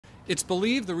It's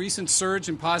believed the recent surge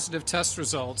in positive test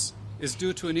results is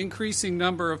due to an increasing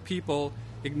number of people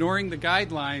ignoring the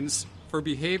guidelines for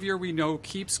behavior we know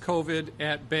keeps COVID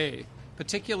at bay,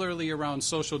 particularly around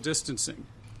social distancing.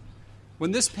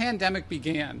 When this pandemic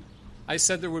began, I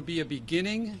said there would be a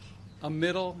beginning, a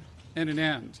middle, and an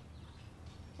end.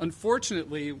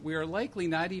 Unfortunately, we are likely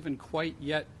not even quite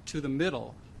yet to the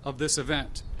middle of this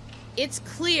event. It's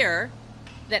clear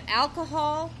that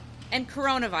alcohol and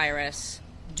coronavirus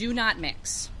do not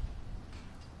mix.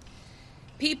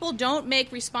 People don't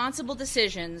make responsible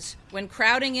decisions when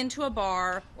crowding into a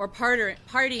bar or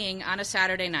partying on a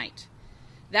Saturday night.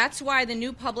 That's why the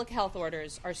new public health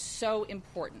orders are so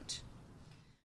important.